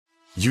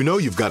You know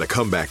you've got a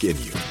comeback in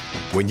you.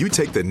 When you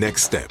take the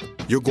next step,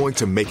 you're going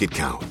to make it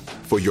count.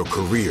 For your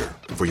career,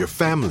 for your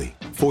family,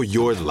 for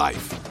your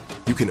life.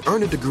 You can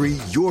earn a degree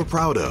you're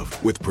proud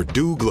of with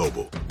Purdue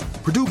Global.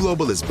 Purdue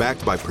Global is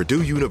backed by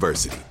Purdue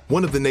University,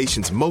 one of the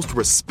nation's most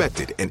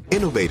respected and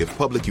innovative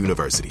public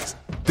universities.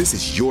 This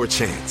is your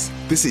chance.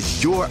 This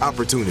is your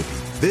opportunity.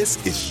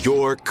 This is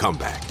your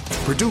comeback.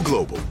 Purdue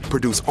Global,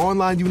 Purdue's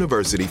online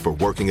university for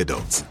working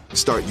adults.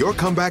 Start your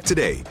comeback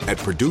today at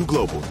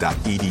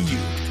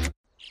purdueglobal.edu.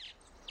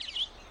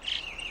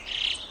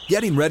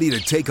 Getting ready to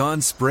take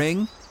on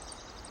spring?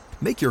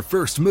 Make your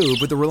first move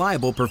with the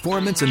reliable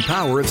performance and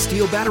power of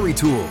Steel battery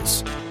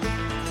tools.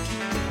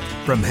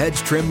 From hedge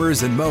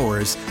trimmers and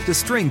mowers to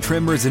string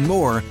trimmers and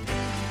more,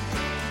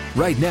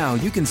 right now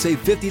you can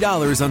save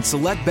 $50 on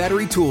select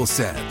battery tool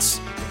sets.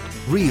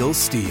 Real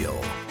Steel.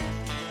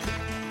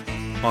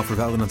 Offer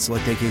valid on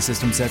select AK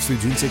system sets through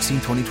June 16,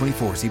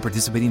 2024. See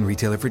participating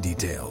retailer for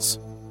details.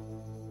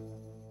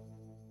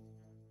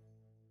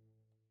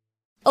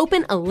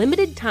 Open a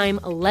limited-time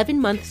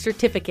 11-month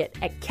certificate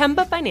at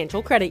Kemba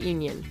Financial Credit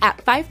Union. At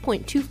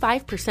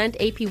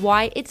 5.25%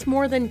 APY, it's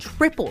more than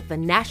triple the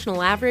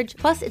national average,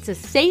 plus it's a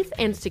safe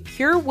and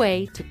secure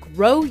way to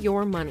grow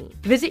your money.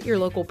 Visit your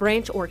local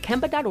branch or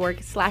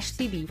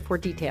kemba.org/CD for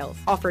details.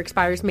 Offer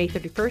expires May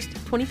 31st,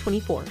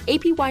 2024.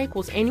 APY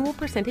equals annual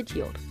percentage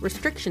yield.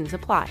 Restrictions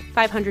apply.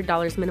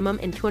 $500 minimum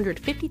and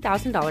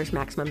 $250,000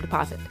 maximum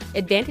deposit.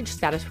 Advantage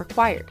status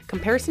required.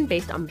 Comparison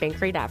based on bank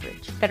rate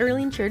average.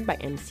 Federally insured by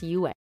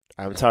NCUA.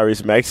 I'm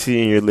Tyrese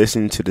Maxey, and you're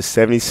listening to the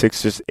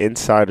 76ers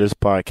Insiders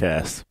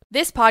Podcast.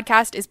 This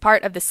podcast is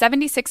part of the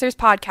 76ers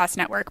Podcast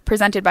Network,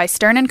 presented by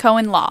Stern &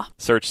 Cohen Law.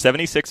 Search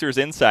 76ers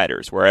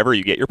Insiders wherever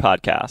you get your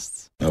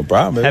podcasts. No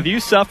problem. Have you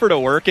suffered a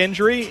work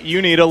injury?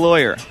 You need a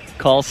lawyer.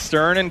 Call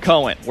Stern &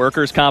 Cohen,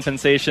 workers'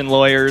 compensation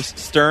lawyers,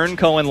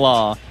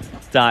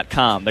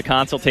 sterncohenlaw.com. The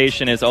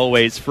consultation is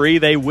always free.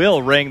 They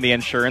will ring the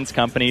insurance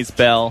company's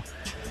bell.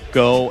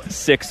 Go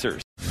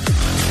Sixers.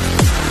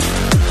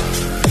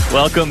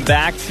 Welcome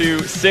back to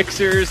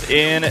Sixers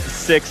in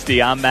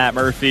 60. I'm Matt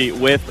Murphy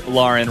with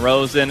Lauren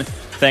Rosen.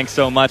 Thanks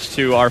so much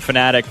to our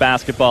Fanatic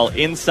Basketball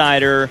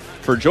Insider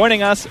for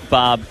joining us,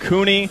 Bob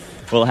Cooney.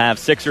 We'll have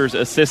Sixers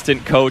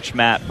assistant coach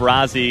Matt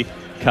Brase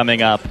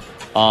coming up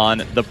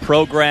on the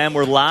program.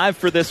 We're live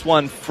for this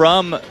one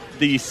from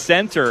the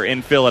center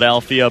in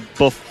Philadelphia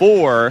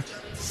before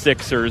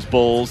Sixers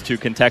Bulls to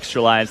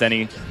contextualize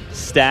any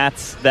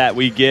stats that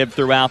we give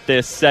throughout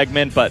this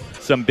segment, but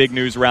some big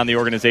news around the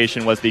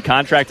organization was the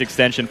contract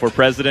extension for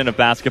President of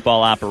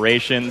Basketball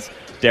Operations,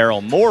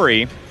 Daryl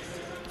Morey,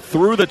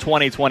 through the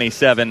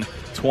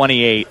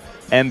 2027-28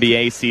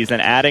 NBA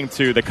season, adding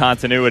to the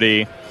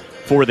continuity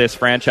for this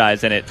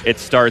franchise, and it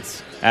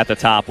starts at the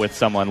top with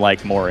someone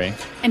like Morey.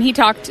 And he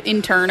talked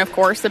in turn, of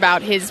course,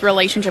 about his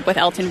relationship with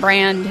Elton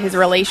Brand, his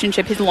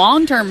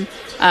long-term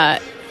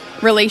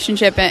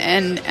relationship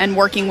and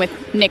working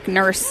with Nick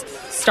Nurse,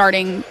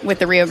 starting with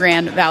the Rio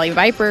Grande Valley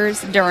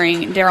Vipers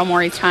during Daryl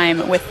Morey's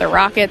time with the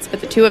Rockets.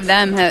 But the two of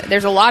them,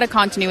 there's a lot of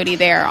continuity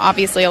there.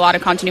 Obviously, a lot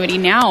of continuity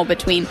now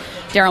between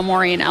Daryl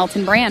Morey and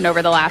Elton Brand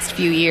over the last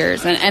few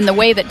years. And the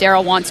way that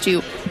Daryl wants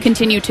to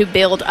continue to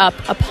build up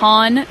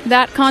upon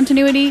that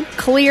continuity,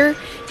 clear.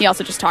 He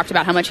also just talked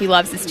about how much he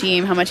loves this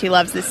team, how much he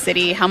loves this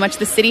city, how much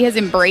the city has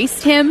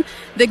embraced him,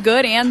 the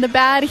good and the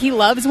bad. He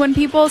loves when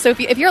people... So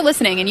if you're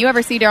listening and you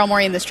ever see Daryl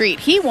Morey in the street,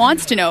 he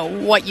wants to know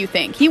what you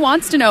think. He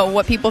wants to know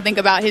what people think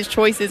about his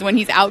choices when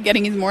he's out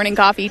getting his morning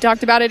coffee. He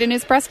talked about it in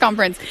his press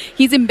conference.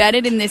 He's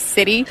embedded in this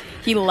city.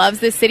 He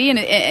loves this city, and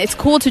it's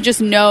cool to just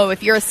know,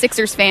 if you're a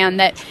Sixers fan,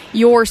 that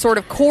your sort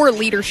of core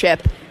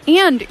leadership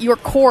and your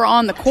core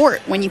on the court,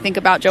 when you think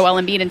about Joel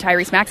Embiid and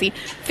Tyrese Maxey,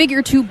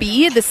 figure to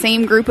be the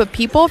same group of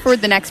people for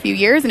the next few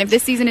years. And if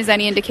this season is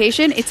any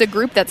indication, it's a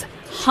group that's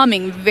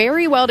humming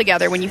very well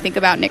together when you think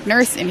about Nick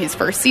Nurse in his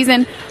first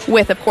season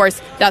with, of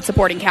course, that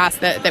supporting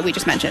cast that we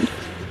just mentioned.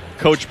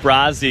 Coach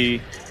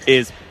Brase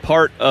is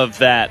part of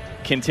that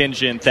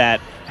contingent that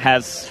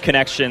has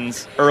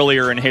connections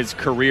earlier in his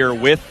career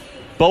with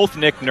both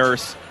Nick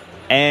Nurse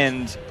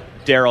and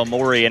Daryl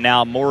Morey. And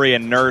now Morey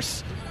and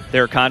Nurse,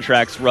 their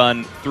contracts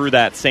run through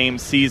that same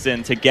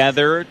season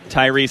together.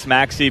 Tyrese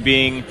Maxey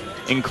being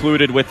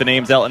included with the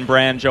names Elton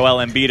Brand,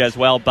 Joel Embiid as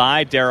well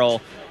by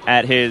Daryl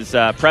at his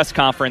press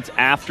conference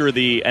after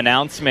the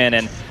announcement.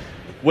 And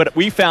what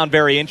we found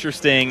very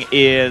interesting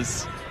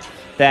is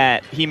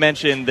that he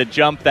mentioned the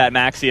jump that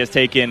Maxey has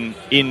taken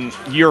in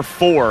year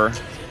 4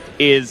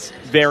 is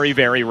very,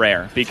 very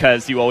rare,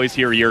 because you always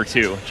hear year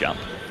 2 jump.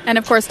 And,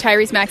 of course,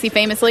 Tyrese Maxey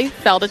famously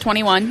fell to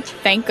 21,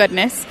 thank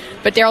goodness.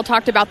 But Daryl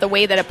talked about the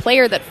way that a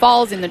player that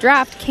falls in the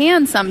draft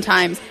can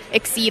sometimes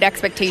exceed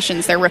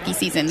expectations their rookie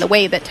season, the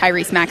way that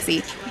Tyrese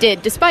Maxey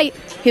did, despite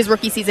his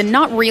rookie season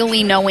not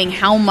really knowing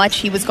how much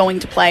he was going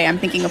to play. I'm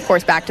thinking, of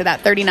course, back to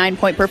that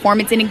 39-point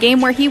performance in a game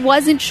where he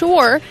wasn't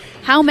sure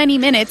how many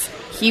minutes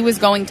he was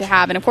going to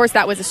have. And of course,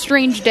 that was a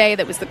strange day.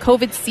 That was the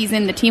COVID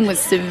season. The team was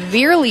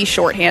severely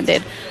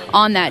shorthanded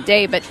on that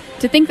day. But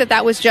to think that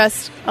that was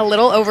just a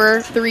little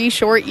over 3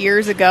 short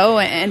years ago,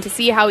 and to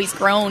see how he's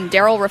grown,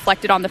 Daryl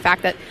reflected on the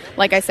fact that,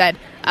 like I said,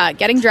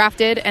 getting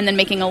drafted and then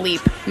making a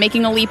leap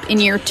in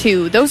year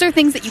 2. Those are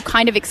things that you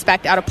kind of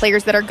expect out of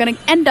players that are going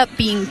to end up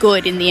being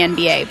good in the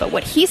NBA. But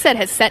what he said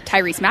has set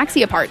Tyrese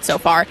Maxey apart so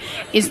far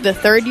is the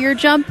 3rd-year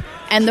jump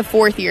and the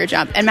 4th-year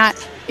jump. And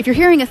Matt, if you're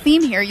hearing a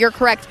theme here, you're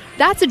correct.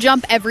 That's a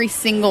jump every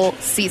single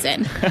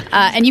season.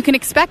 And you can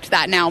expect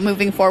that now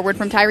moving forward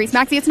from Tyrese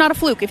Maxey. It's not a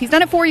fluke. If he's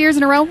done it 4 years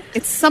in a row,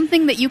 it's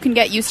something that you can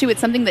get used to. It's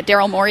something that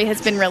Daryl Morey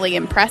has been really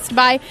impressed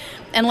by.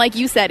 And like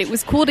you said, it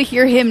was cool to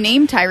hear him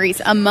name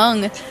Tyrese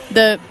among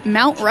the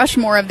Mount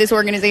Rushmore of this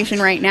organization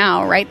right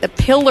now, right? The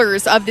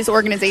pillars of this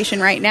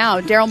organization right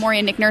now. Daryl Morey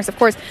and Nick Nurse, of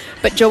course,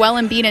 but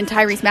Joel Embiid and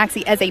Tyrese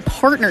Maxey as a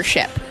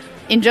partnership.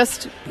 In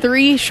just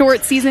 3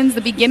 short seasons,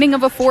 the beginning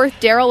of a 4th,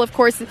 Daryl, of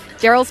course,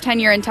 Daryl's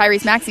tenure and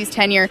Tyrese Maxey's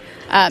tenure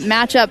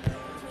match up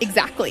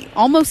exactly,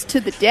 almost to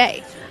the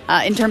day,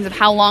 in terms of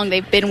how long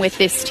they've been with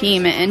this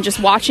team. And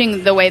just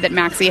watching the way that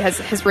Maxey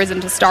has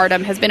risen to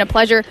stardom has been a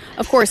pleasure,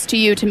 of course, to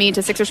you, to me,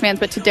 to Sixers fans,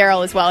 but to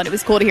Daryl as well. And it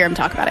was cool to hear him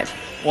talk about it.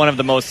 One of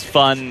the most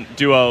fun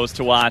duos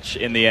to watch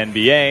in the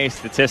NBA,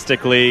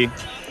 statistically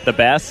the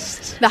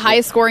best. The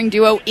highest scoring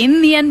duo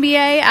in the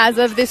NBA as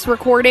of this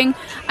recording.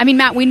 I mean,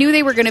 Matt, we knew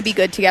they were going to be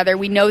good together.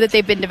 We know that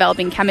they've been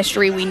developing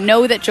chemistry. We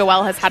know that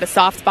Joel has had a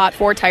soft spot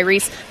for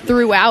Tyrese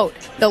throughout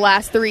the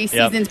last 3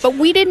 seasons, but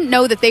we didn't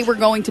know that they were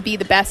going to be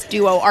the best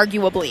duo,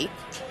 arguably,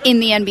 in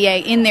the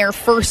NBA in their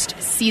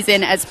first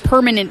season as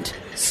permanent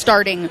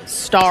starting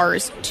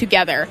stars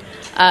together.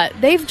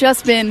 They've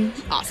just been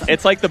awesome.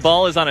 It's like the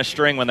ball is on a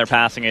string when they're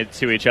passing it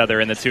to each other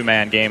in the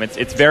 2-man game.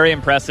 It's very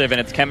impressive, and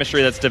it's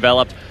chemistry that's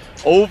developed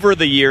over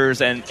the years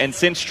and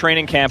since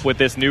training camp with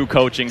this new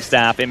coaching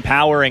staff,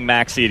 empowering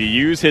Maxey to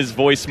use his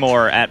voice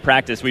more at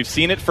practice. We've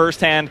seen it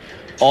firsthand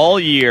all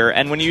year,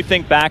 and when you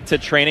think back to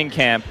training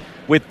camp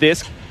with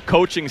this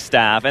coaching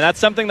staff, and that's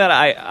something that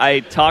I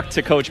talked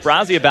to Coach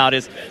Brase about,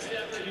 is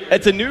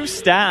it's a new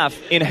staff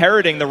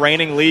inheriting the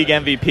reigning league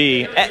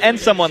MVP and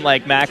someone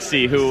like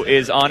Maxey, who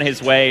is on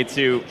his way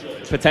to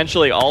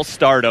potentially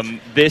all-stardom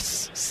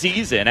this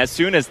season, as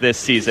soon as this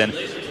season.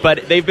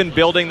 But they've been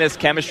building this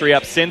chemistry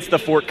up since the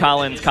Fort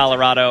Collins,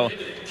 Colorado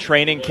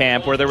training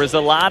camp, where there was a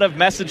lot of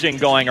messaging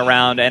going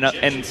around,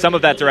 and some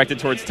of that directed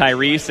towards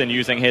Tyrese and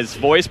using his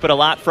voice, but a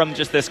lot from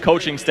just this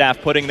coaching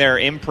staff putting their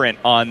imprint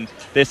on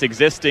this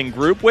existing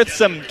group with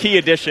some key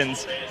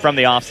additions from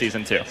the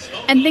offseason too.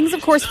 And things,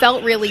 of course,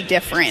 felt really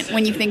different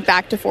when you think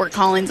back to Fort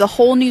Collins. A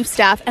whole new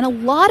staff and a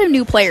lot of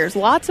new players,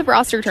 lots of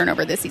roster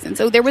turnover this season.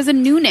 So there was a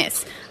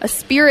newness, a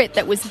spirit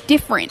that was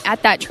different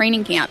at that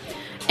training camp.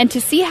 And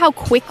to see how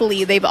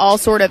quickly they've all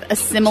sort of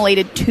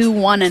assimilated to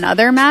one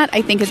another, Matt,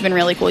 I think has been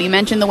really cool. You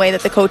mentioned the way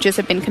that the coaches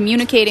have been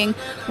communicating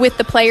with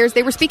the players.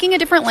 They were speaking a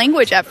different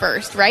language at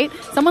first, right?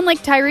 Someone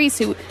like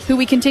Tyrese, who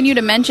we continue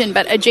to mention,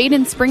 but a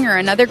Jaden Springer,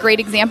 another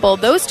great example.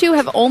 Those two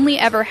have only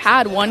ever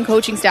had one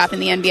coaching staff in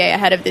the NBA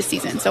ahead of this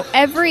season. So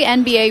every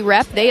NBA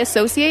rep they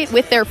associate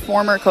with their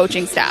former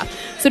coaching staff.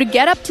 So to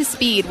get up to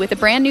speed with a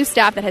brand new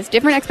staff that has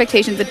different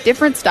expectations, a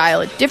different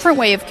style, a different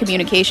way of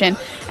communication,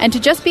 and to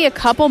just be a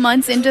couple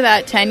months into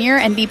that tenure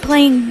and be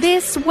playing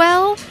this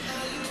well,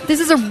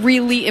 this is a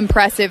really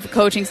impressive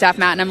coaching staff,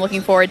 Matt, and I'm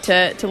looking forward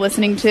to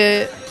listening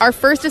to our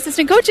first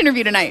assistant coach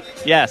interview tonight.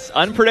 Yes,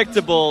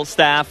 unpredictable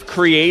staff,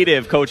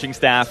 creative coaching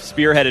staff,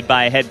 spearheaded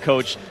by head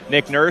coach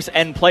Nick Nurse,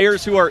 and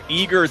players who are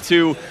eager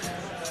to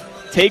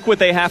take what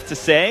they have to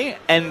say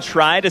and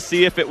try to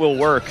see if it will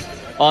work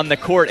on the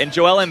court. And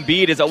Joel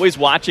Embiid is always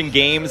watching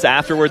games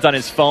afterwards on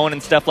his phone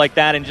and stuff like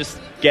that, and just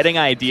getting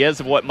ideas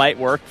of what might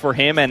work for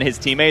him and his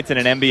teammates in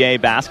an NBA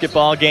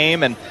basketball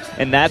game. And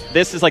that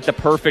this is like the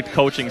perfect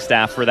coaching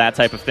staff for that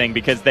type of thing,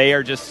 because they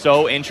are just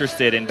so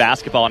interested in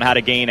basketball and how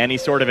to gain any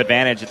sort of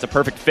advantage. It's a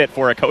perfect fit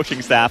for a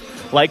coaching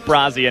staff like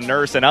Brase and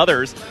Nurse and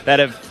others that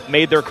have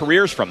made their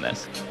careers from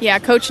this. Yeah,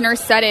 Coach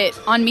Nurse said it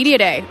on Media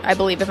Day, I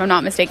believe, if I'm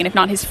not mistaken, if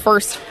not his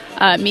first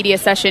media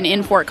session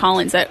in Fort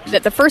Collins,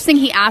 that the first thing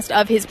he asked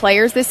of his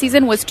players this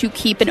season was to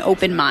keep an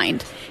open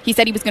mind. He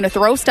said he was going to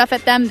throw stuff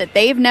at them that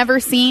they've never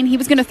seen. He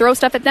was going to throw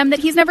stuff at them that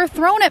he's never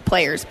thrown at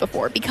players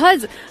before,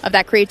 because of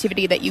that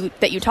creativity that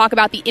you talk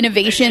about, the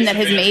innovation that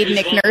has made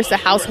Nick Nurse a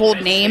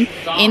household name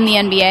in the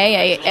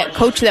NBA, a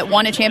coach that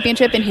won a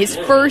championship in his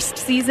first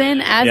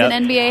season as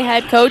an NBA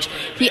head coach.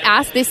 He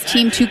asked this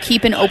team to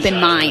keep an open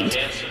mind.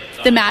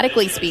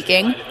 Thematically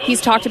speaking,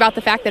 he's talked about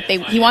the fact that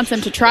he wants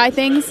them to try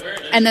things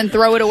and then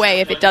throw it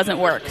away if it doesn't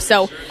work.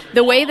 So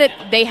the way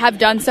that they have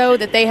done so,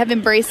 that they have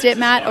embraced it,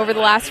 Matt, over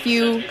the last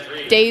few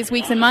days,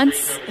 weeks, and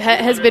months,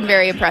 has been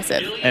very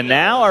impressive. And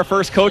now our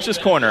first Coach's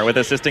Corner with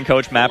assistant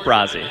coach Matt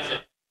Brase.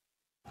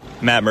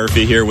 Matt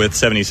Murphy here with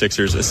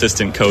 76ers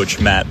assistant coach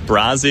Matt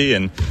Brase.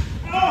 And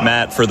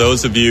Matt, for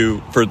those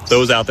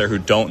out there who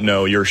don't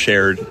know your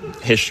shared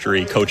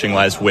history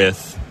coaching-wise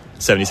with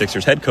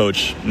 76ers head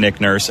coach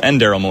Nick Nurse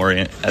and Daryl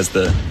Morey as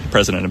the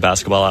president of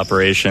basketball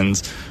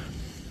operations,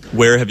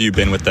 where have you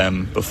been with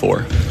them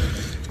before?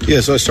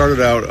 Yeah, so I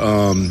started out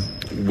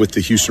with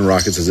the Houston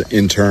Rockets as an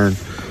intern,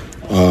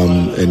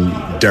 and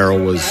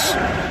Daryl was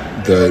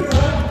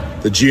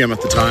the GM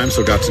at the time,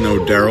 so got to know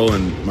Daryl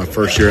in my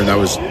first year, and that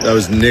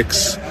was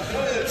Nick's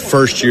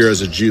first year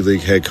as a G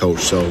League head coach.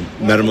 So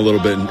met him a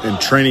little bit in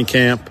training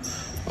camp.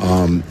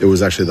 It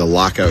was actually the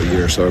lockout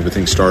year, so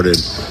everything started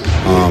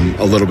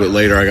a little bit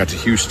later. I got to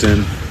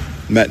Houston,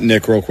 met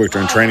Nick real quick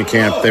during training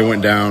camp. They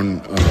went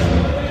down.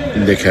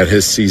 Nick had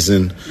his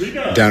season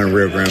down in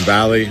Rio Grande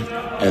Valley,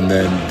 and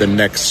then the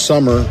next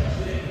summer,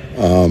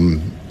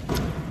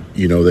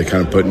 they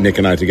kind of put Nick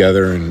and I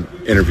together and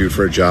interviewed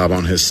for a job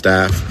on his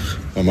staff.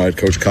 I had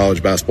coached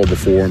college basketball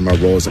before, and my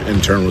role as an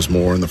intern was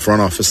more in the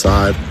front office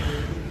side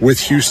with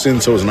Houston,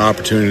 so it was an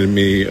opportunity to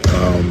me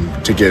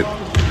to get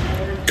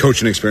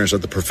coaching experience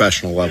at the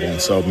professional level.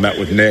 And so met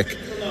with Nick,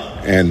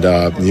 and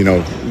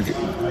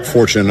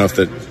fortunate enough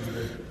that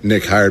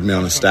Nick hired me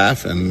on his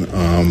staff, and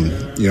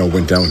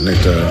went down with Nick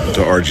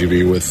to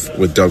RGV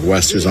with Doug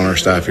West, who's on our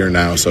staff here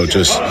now. So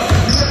just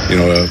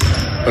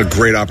a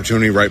great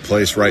opportunity, right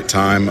place, right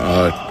time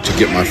to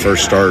get my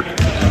first start,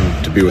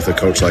 to be with a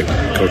coach like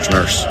Coach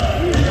Nurse.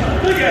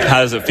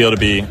 How does it feel to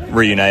be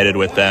reunited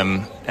with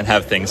them and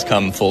have things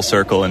come full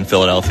circle in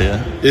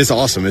Philadelphia? It's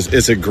awesome.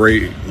 It's a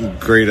great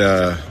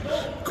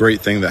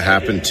thing that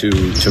happened to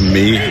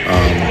me,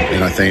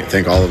 and I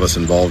think all of us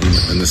involved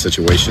in the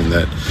situation,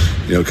 that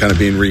kind of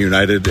being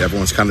reunited.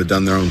 Everyone's kind of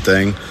done their own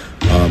thing.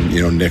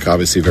 Nick,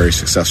 obviously very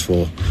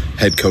successful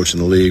head coach in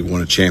the league,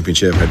 won a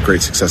championship, had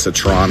great success at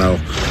Toronto,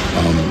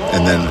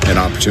 and then an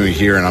opportunity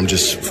here, and I'm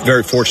just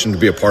very fortunate to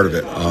be a part of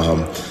it.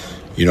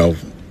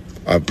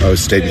 I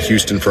stayed in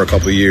Houston for a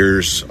couple of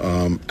years.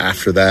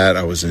 After that,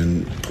 I was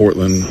in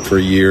Portland for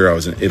a year. I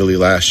was in Italy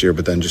last year,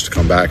 but then just to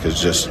come back is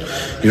just,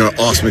 an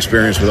awesome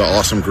experience with an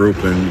awesome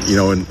group. And,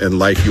 in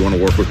life, you want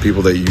to work with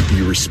people that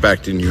you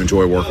respect and you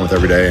enjoy working with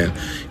every day.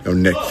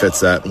 And, Nick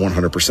fits that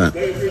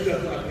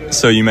 100%.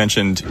 So you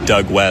mentioned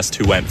Doug West,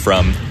 who went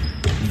from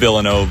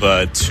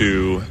Villanova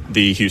to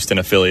the Houston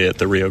affiliate,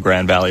 the Rio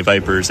Grande Valley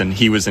Vipers, and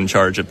he was in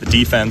charge of the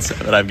defense.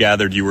 That I've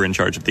gathered you were in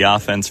charge of the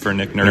offense for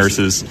Nick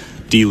Nurse's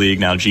D-League,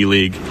 now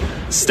G-League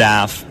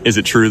staff. Is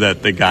it true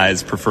that the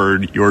guys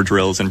preferred your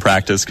drills in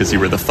practice because you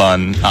were the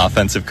fun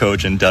offensive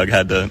coach and Doug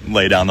had to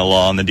lay down the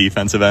law on the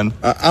defensive end?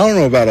 I don't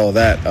know about all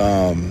that.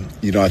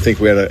 I think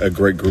we had a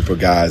great group of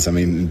guys. I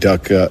mean,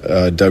 Doug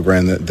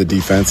ran the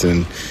defense,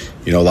 and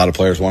a lot of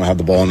players want to have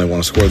the ball and they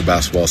want to score the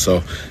basketball.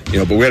 So,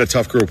 but we had a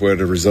tough group. We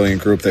had a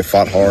resilient group. They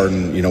fought hard,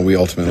 and, we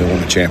ultimately won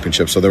the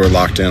championship. So they were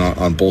locked in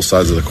on both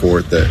sides of the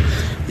court that,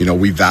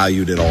 we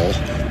valued it all.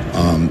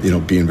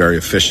 Being very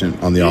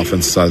efficient on the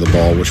offensive side of the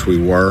ball, which we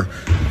were,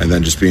 and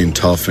then just being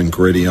tough and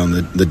gritty on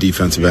the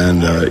defensive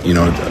end.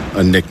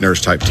 A Nick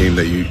Nurse type team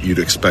that you'd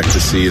expect to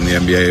see in the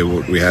NBA.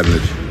 What we had in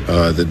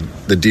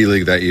the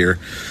D-League that year.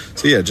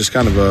 So, yeah, just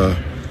kind of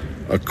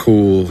a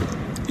cool,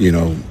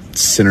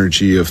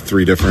 synergy of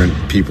three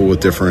different people with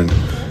different,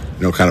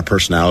 kind of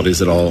personalities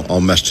that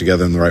all mesh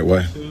together in the right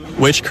way.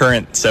 Which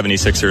current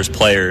 76ers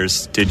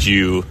players did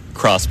you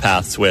cross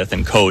paths with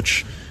and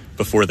coach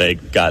before they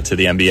got to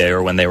the NBA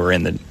or when they were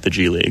in the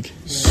G League?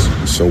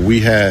 So we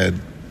had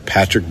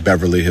Patrick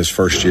Beverley his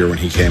first year when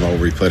he came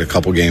over. He played a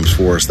couple games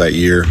for us that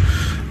year.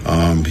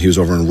 He was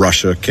over in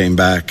Russia, came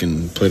back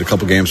and played a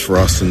couple games for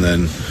us, and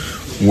then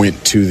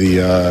went to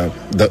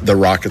the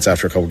Rockets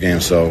after a couple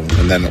games. So,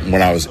 and then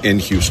when I was in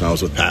Houston, I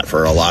was with Pat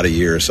for a lot of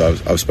years. So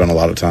I've spent a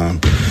lot of time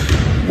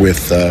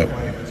with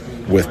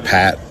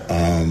Pat.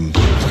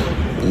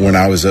 When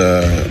I was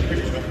a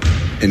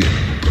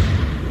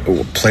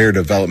player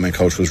development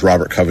coach was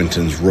Robert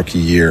Covington's rookie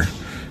year,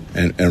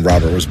 and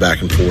Robert was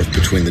back and forth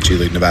between the G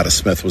League. Nevada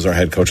Smith was our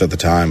head coach at the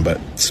time, but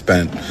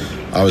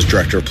I was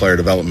director of player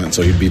development,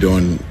 so he'd be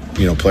doing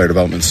player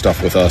development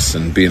stuff with us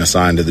and being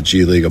assigned to the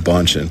G League a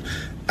bunch. And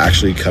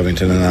actually,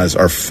 Covington and I's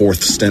our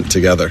fourth stint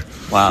together.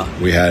 Wow.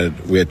 We had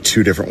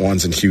two different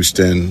ones in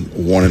Houston,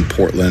 one in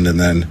Portland, and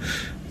then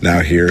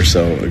now here.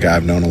 So a guy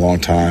I've known a long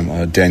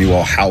time,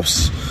 Daniel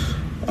House.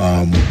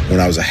 When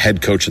I was a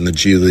head coach in the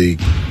G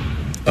League,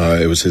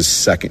 it was his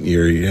second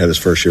year. He had his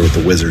first year with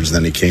the Wizards,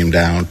 then he came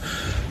down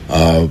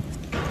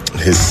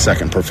his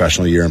second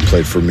professional year and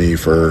played for me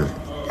for,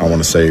 I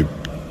want to say,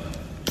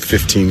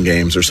 15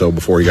 games or so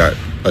before he got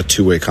a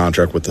two-way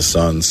contract with the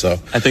Suns. So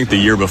I think the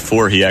year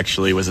before he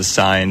actually was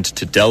assigned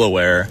to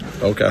Delaware.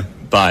 Okay.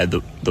 By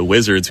the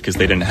Wizards because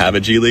they didn't have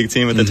a G League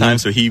team at the time.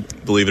 So he,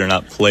 believe it or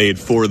not, played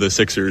for the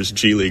Sixers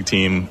G League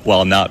team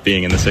while not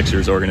being in the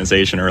Sixers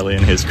organization early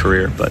in his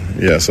career. But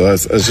yeah, so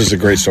that's just a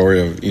great story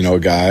of a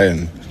guy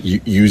and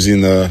using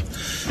the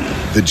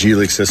G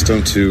League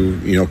system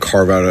to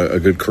carve out a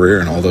good career,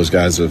 and all those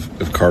guys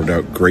have carved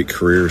out great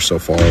careers so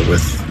far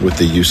with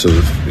the use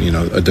of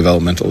a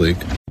developmental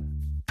league.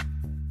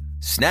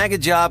 Snag a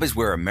Job is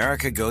where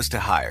America goes to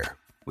hire,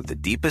 with the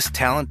deepest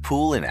talent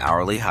pool in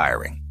hourly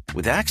hiring.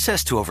 With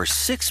access to over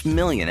 6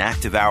 million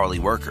active hourly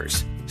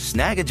workers,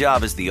 Snag a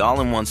Job is the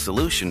all-in-one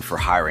solution for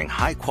hiring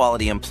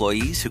high-quality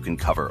employees who can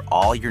cover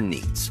all your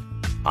needs.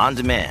 On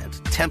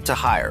demand, temp to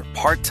hire,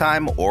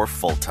 part-time or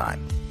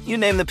full-time. You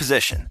name the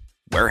position,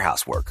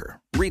 Warehouse worker,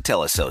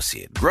 retail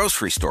associate,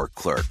 grocery store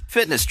clerk,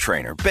 fitness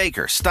trainer,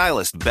 baker,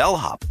 stylist,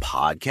 bellhop,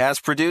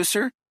 podcast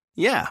producer?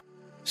 Yeah,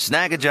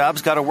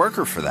 Snag-a-Job's got a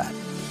worker for that.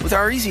 With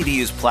our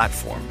easy-to-use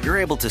platform, you're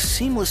able to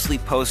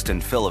seamlessly post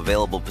and fill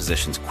available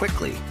positions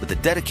quickly with a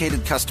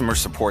dedicated customer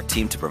support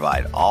team to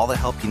provide all the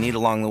help you need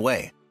along the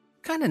way.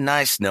 Kind of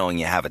nice knowing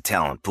you have a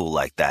talent pool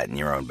like that in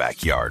your own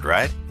backyard,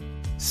 right?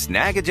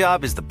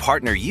 Snag-a-Job is the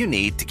partner you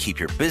need to keep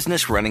your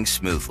business running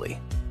smoothly.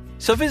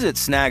 So visit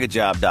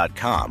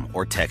snagajob.com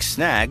or text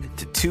snag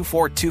to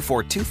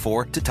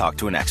 242424 to talk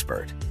to an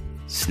expert.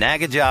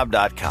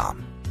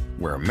 Snagajob.com,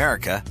 where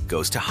America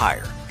goes to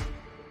hire.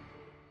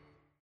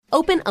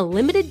 Open a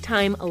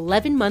limited-time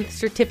 11-month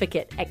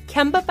certificate at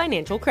Kemba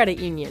Financial Credit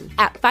Union.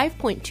 At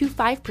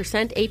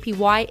 5.25%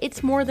 APY,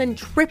 it's more than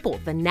triple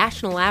the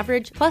national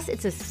average, plus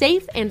it's a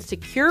safe and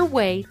secure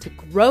way to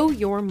grow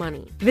your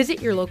money.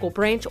 Visit your local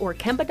branch or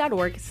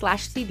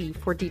kemba.org/cd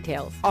for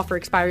details. Offer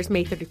expires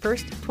May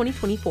 31st,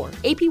 2024.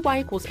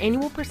 APY equals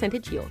annual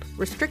percentage yield.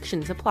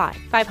 Restrictions apply.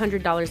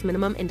 $500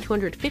 minimum and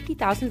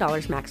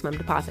 $250,000 maximum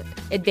deposit.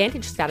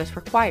 Advantage status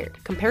required.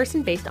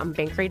 Comparison based on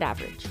bank rate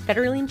average.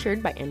 Federally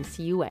insured by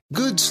NCUA.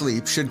 Good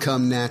sleep should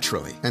come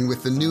naturally, and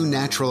with the new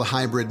Natural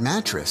Hybrid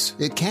mattress,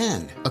 it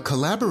can. A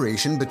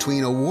collaboration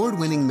between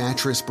award-winning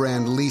mattress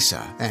brand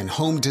Lisa and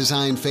home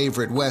design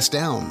favorite West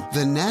Elm,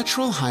 the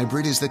Natural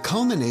Hybrid is the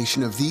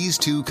culmination of these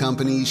two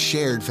companies'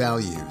 shared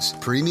values: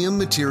 premium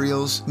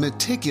materials,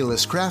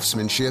 meticulous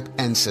craftsmanship,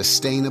 and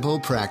sustainable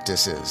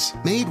practices.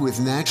 Made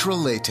with natural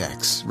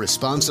latex,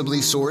 responsibly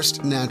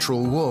sourced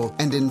natural wool,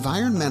 and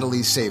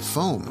environmentally safe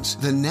foams,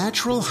 the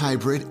Natural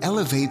Hybrid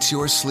elevates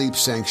your sleep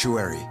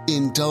sanctuary,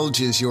 indulges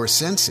your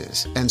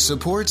senses, and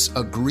supports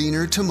a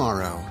greener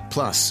tomorrow.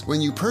 Plus,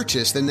 when you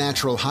purchase the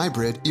Natural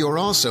Hybrid, you're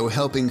also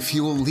helping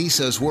fuel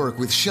Lisa's work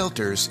with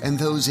shelters and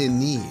those in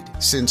need.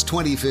 Since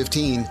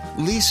 2015,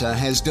 Lisa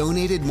has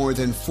donated more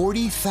than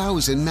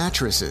 40,000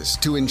 mattresses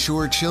to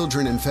ensure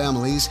children and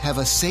families have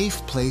a safe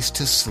place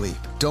to sleep.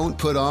 Don't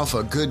put off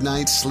a good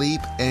night's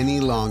sleep any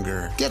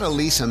longer. Get a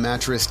Lisa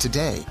mattress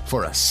today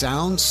for a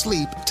sound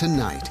sleep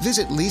tonight.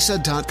 Visit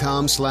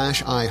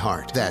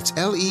lisa.com/iHeart. That's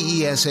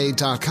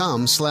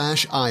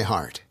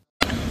LEESA.com/iHeart.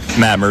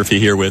 Matt Murphy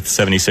here with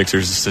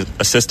 76ers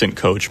assistant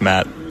coach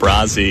Matt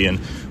Brase. And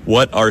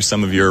what are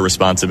some of your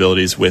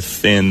responsibilities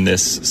within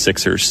this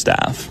Sixers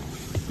staff?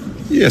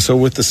 Yeah, so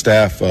with the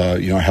staff, I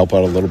help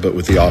out a little bit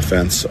with the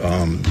offense.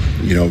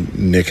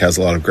 Nick has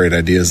a lot of great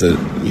ideas that,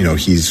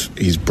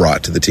 he's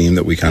brought to the team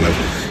that we kind of,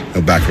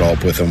 back it all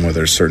up with him, where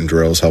there's certain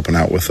drills, helping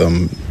out with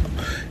them,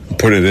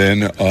 put it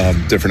in,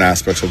 different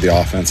aspects of the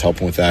offense,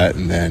 helping with that.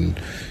 And then,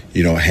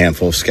 a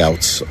handful of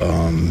scouts.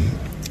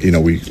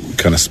 We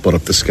kind of split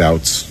up the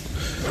scouts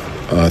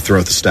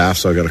throughout the staff,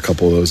 so I got a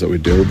couple of those that we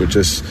do. But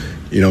just,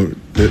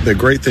 the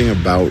great thing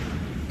about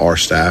our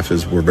staff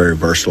is we're very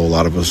versatile. A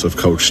lot of us have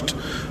coached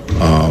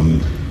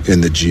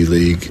in the G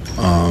League.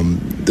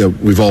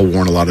 We've all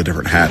worn a lot of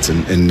different hats,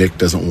 and Nick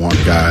doesn't want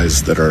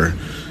guys that are,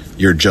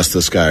 you're just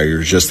this guy, or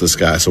you're just this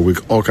guy. So we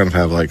all kind of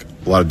have like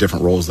a lot of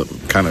different roles that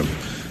kind of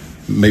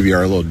maybe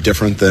are a little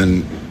different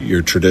than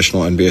your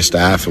traditional NBA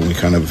staff, and we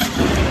kind of,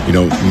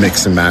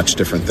 mix and match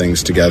different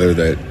things together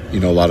that,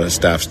 a lot of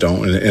staffs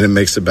don't, and it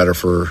makes it better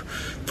for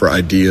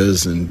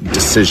ideas, and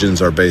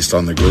decisions are based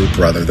on the group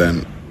rather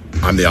than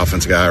I'm the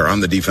offensive guy or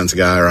I'm the defensive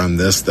guy or I'm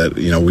this, that,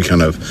 we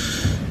kind of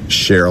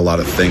share a lot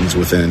of things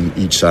within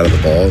each side of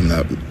the ball, and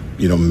that,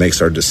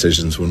 makes our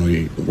decisions when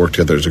we work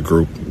together as a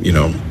group,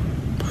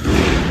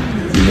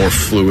 more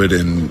fluid,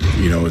 and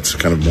it's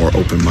kind of more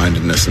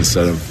open-mindedness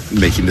instead of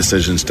making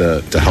decisions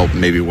to help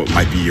maybe what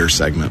might be your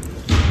segment.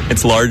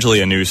 It's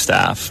largely a new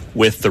staff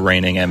with the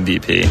reigning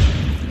MVP.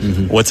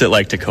 Mm-hmm. What's it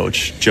like to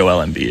coach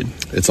Joel Embiid?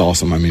 It's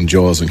awesome. I mean,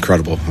 Joel's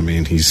incredible. I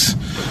mean, he's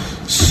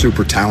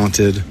super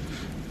talented.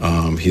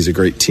 He's a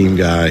great team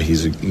guy.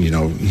 He's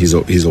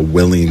a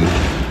willing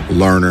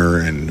learner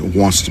and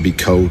wants to be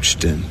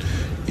coached, and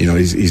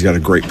he's got a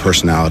great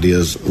personality,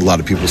 as a lot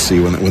of people see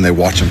when they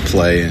watch him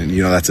play, and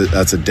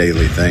that's a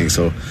daily thing.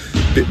 So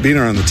being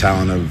around the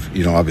talent of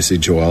obviously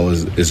Joel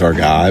is our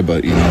guy,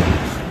 but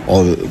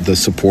all the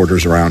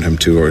supporters around him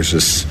too are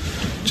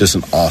just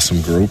an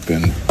awesome group,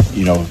 and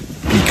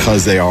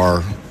because they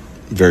are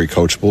very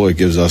coachable, it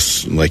gives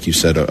us, like you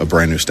said, a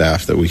brand new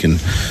staff that we can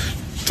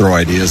throw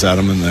ideas at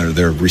them, and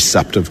they're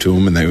receptive to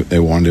them, and they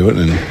want to do it,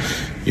 and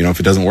if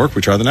it doesn't work,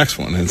 we try the next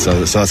one. And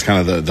so that's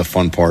kind of the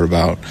fun part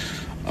about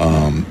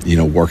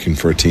working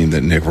for a team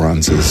that Nick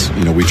runs is,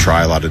 we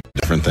try a lot of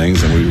different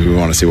things, and we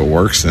want to see what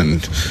works,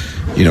 and,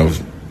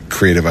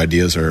 creative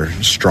ideas are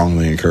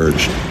strongly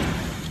encouraged.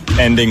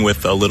 Ending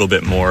with a little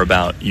bit more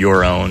about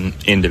your own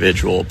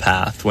individual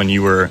path. When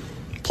you were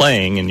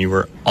playing and you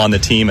were on the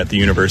team at the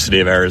University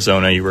of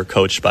Arizona, you were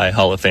coached by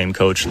Hall of Fame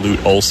coach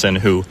Lute Olson,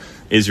 who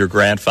is your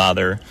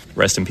grandfather.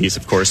 Rest in peace,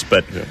 of course.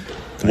 But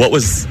what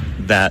was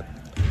that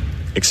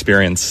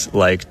experience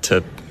like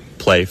to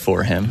play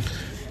for him?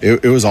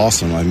 It was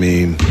awesome. I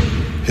mean,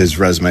 his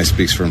resume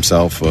speaks for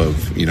himself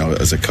of,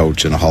 as a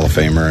coach and a Hall of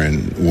Famer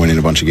and winning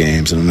a bunch of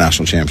games and a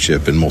national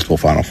championship and multiple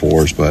Final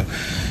Fours. But,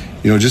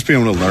 just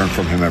being able to learn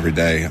from him every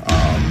day.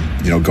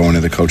 Going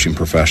into the coaching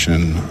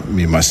profession.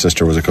 My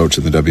sister was a coach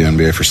in the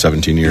WNBA for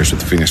 17 years with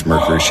the Phoenix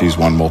Mercury. She's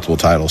won multiple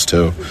titles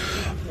too.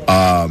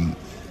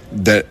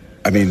 That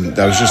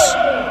was just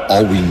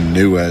all we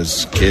knew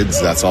as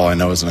kids. That's all I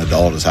know as an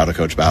adult is how to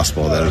coach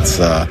basketball. That it's,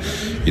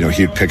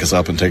 he'd pick us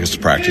up and take us to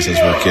practice as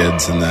we're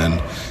kids. And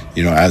then,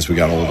 as we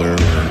got older,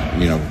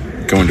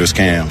 going to his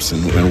camps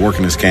and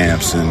working his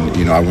camps.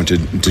 And, I went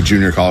to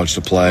junior college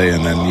to play.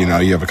 And then,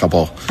 you have a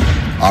couple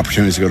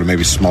opportunities to go to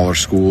maybe smaller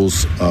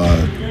schools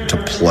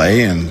to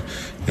play. And,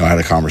 I had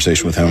a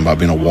conversation with him about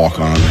being a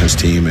walk-on on his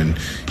team and,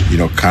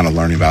 kind of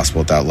learning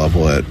basketball at that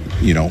level at,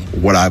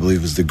 what I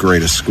believe is the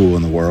greatest school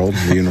in the world,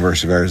 the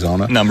University of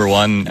Arizona. Number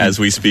one as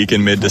we speak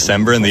in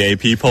mid-December in the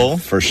AP poll.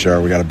 For sure.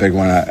 We got a big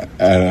one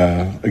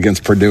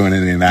against Purdue in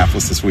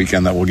Indianapolis this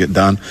weekend that will get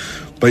done.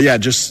 But yeah,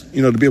 just,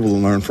 to be able to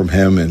learn from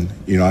him and,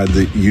 I had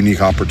the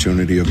unique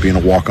opportunity of being a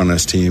walk-on on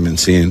his team and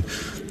seeing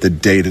the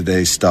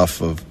day-to-day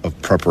stuff of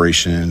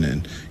preparation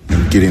and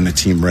getting the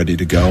team ready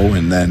to go.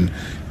 And then,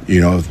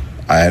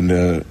 I had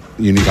a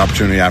unique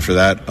opportunity after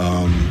that,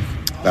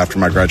 after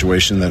my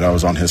graduation, that I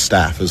was on his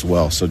staff as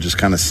well. So just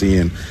kind of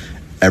seeing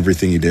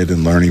everything he did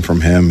and learning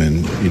from him.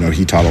 And,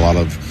 he taught a lot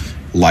of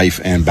life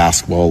and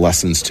basketball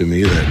lessons to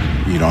me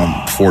that,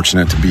 I'm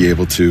fortunate to be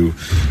able to,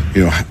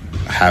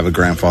 have a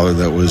grandfather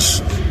that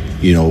was,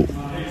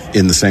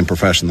 in the same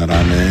profession that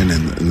I'm in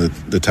and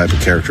the type of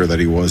character that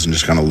he was, and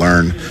just kind of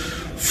learn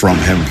from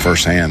him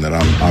firsthand. That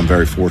I'm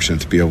very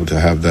fortunate to be able to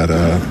have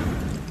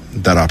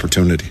that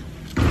opportunity.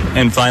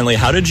 And finally,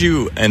 how did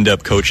you end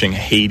up coaching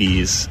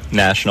Haiti's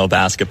national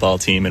basketball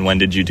team, and when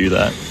did you do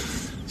that?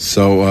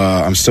 So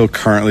I'm still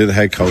currently the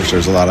head coach.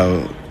 There's a lot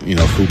of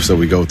hoops that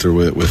we go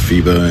through with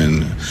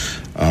FIBA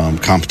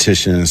and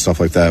competition and stuff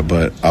like that.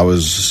 But I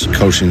was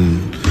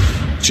coaching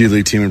G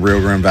League team in Rio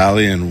Grande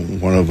Valley,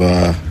 and one of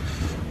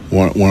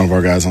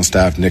our guys on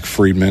staff, Nick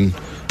Friedman,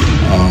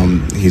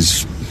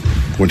 he's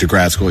went to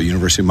grad school at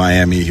University of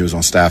Miami. He was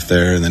on staff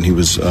there, and then he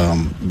was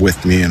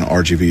with me in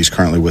RGV. He's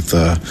currently with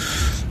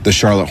the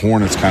Charlotte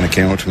Hornets. Kind of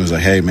came up to me and was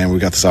like, hey, man, we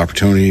got this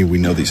opportunity. We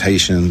know these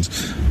Haitians.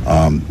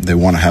 They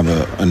want to have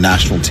a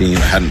national team.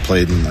 Hadn't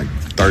played in like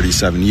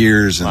 37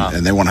 years,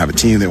 and they want to have a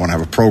team. They want to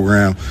have a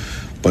program.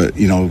 But,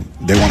 they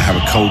want to have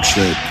a coach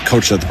that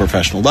coached at the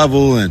professional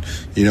level. And,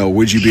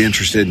 would you be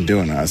interested in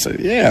doing that? I said,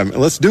 yeah,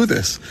 let's do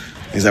this.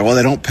 He's like, well,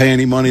 they don't pay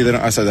any money.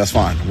 I said, that's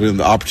fine. We have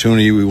the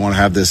opportunity. We want to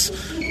have this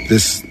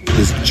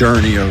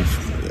journey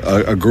of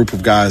a group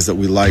of guys that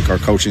we like, our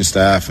coaching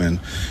staff. And,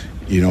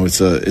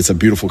 it's a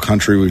beautiful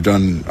country.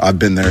 I've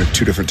been there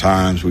 2 different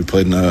times. We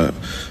played in a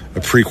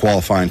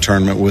pre-qualifying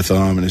tournament with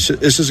them. And it's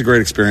just a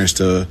great experience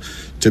to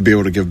be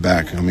able to give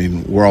back.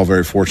 We're all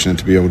very fortunate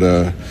to be able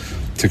to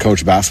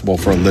coach basketball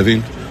for a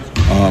living.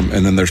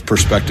 And then there's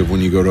perspective when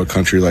you go to a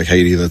country like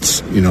Haiti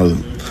that's,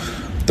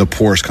 the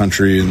poorest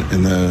country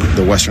in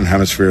the Western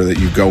Hemisphere, that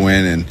you go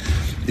in and,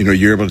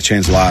 you're able to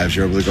change lives.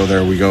 You're able to go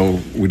there. We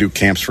do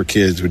camps for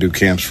kids. We do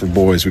camps for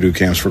boys. We do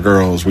camps for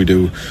girls. We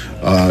do,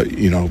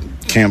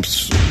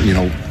 camps,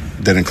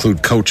 that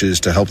include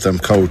coaches to help them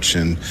coach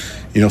and,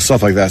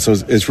 stuff like that. So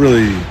it's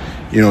really,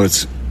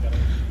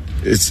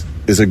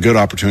 it's a good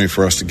opportunity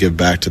for us to give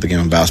back to the game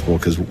of basketball,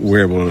 because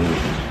we're able to,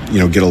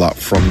 get a lot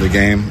from the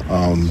game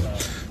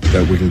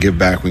that we can give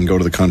back. We can go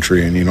to the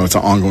country, and, it's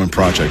an ongoing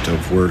project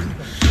of we're,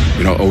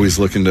 always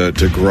looking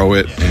to grow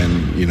it,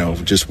 and,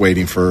 just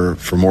waiting for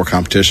more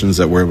competitions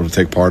that we're able to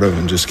take part of,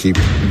 and just keep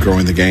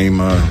growing the game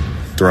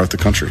throughout the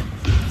country.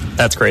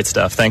 That's great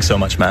stuff. Thanks so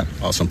much, Matt.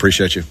 Awesome.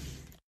 Appreciate you.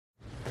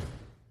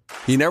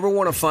 You never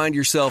want to find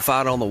yourself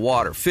out on the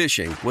water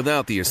fishing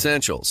without the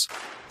essentials.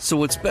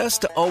 So it's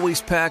best to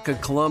always pack a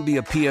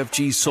Columbia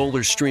PFG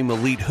Solar Stream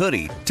Elite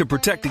hoodie to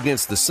protect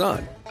against the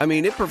sun.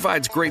 It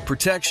provides great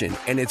protection,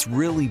 and it's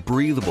really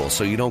breathable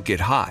so you don't get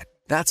hot.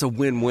 That's a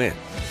win-win.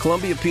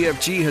 Columbia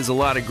PFG has a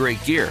lot of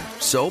great gear.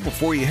 So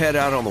before you head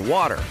out on the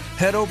water,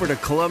 head over to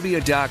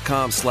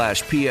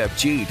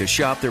Columbia.com/PFG to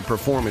shop their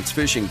performance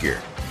fishing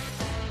gear.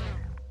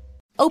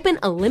 Open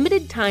a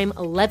limited-time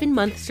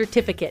 11-month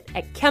certificate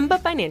at Kemba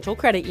Financial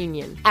Credit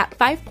Union. At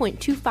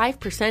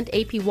 5.25%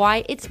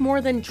 APY, it's more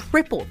than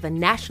triple the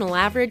national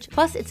average,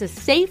 plus it's a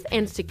safe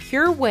and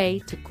secure way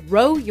to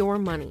grow your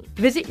money.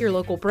 Visit your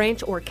local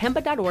branch or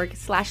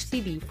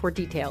kemba.org/CD for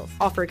details.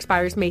 Offer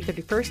expires May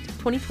 31st,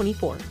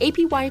 2024.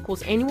 APY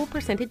equals annual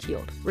percentage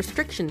yield.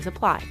 Restrictions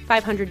apply.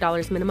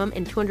 $500 minimum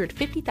and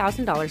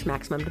 $250,000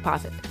 maximum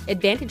deposit.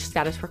 Advantage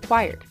status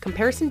required.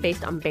 Comparison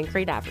based on bank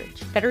rate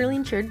average. Federally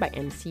insured by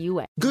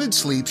NCUA. Good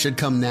sleep should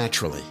come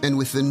naturally, and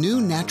with the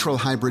new Natural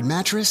Hybrid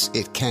mattress,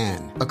 it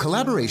can. A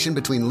collaboration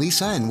between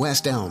Lisa and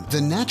West Elm, the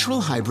Natural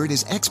Hybrid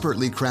is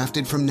expertly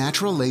crafted from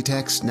natural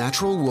latex,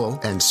 natural wool,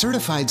 and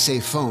certified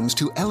safe foams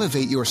to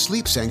elevate your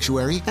sleep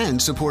sanctuary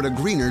and support a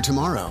greener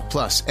tomorrow.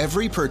 Plus,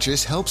 every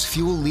purchase helps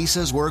fuel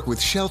Lisa's work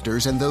with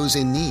shelters and those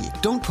in need.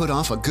 Don't put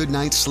off a good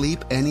night's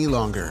sleep any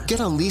longer. Get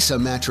a Lisa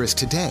mattress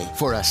today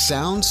for a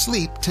sound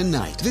sleep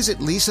tonight.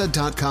 Visit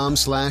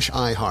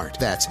lisa.com/iHeart.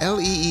 That's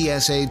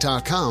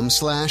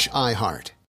LEESA.com/iHeart.